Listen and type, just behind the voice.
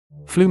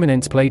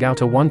Fluminense played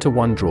out a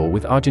 1-1 draw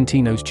with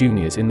Argentinos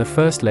Juniors in the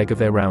first leg of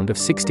their round of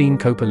 16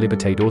 Copa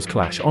Libertadores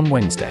clash on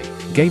Wednesday.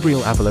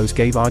 Gabriel Avalos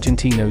gave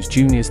Argentinos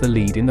Juniors the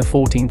lead in the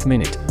 14th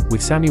minute,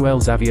 with Samuel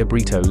Xavier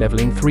Brito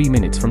leveling 3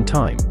 minutes from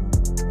time.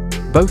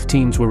 Both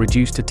teams were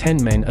reduced to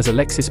 10 men as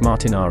Alexis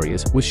Martin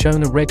Arias was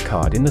shown a red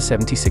card in the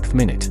 76th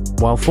minute.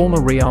 While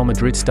former Real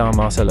Madrid star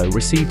Marcelo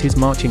received his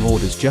marching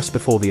orders just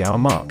before the hour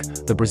mark,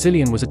 the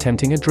Brazilian was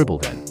attempting a dribble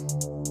then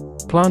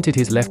planted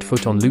his left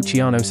foot on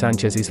Luciano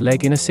Sanchez's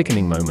leg in a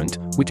sickening moment,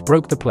 which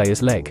broke the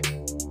player's leg.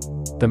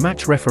 The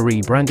match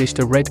referee brandished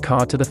a red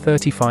card to the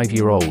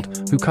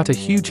 35-year-old, who cut a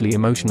hugely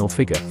emotional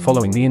figure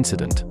following the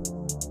incident.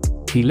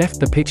 He left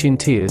the pitch in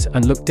tears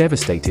and looked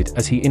devastated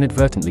as he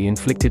inadvertently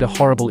inflicted a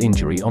horrible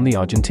injury on the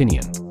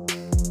Argentinian.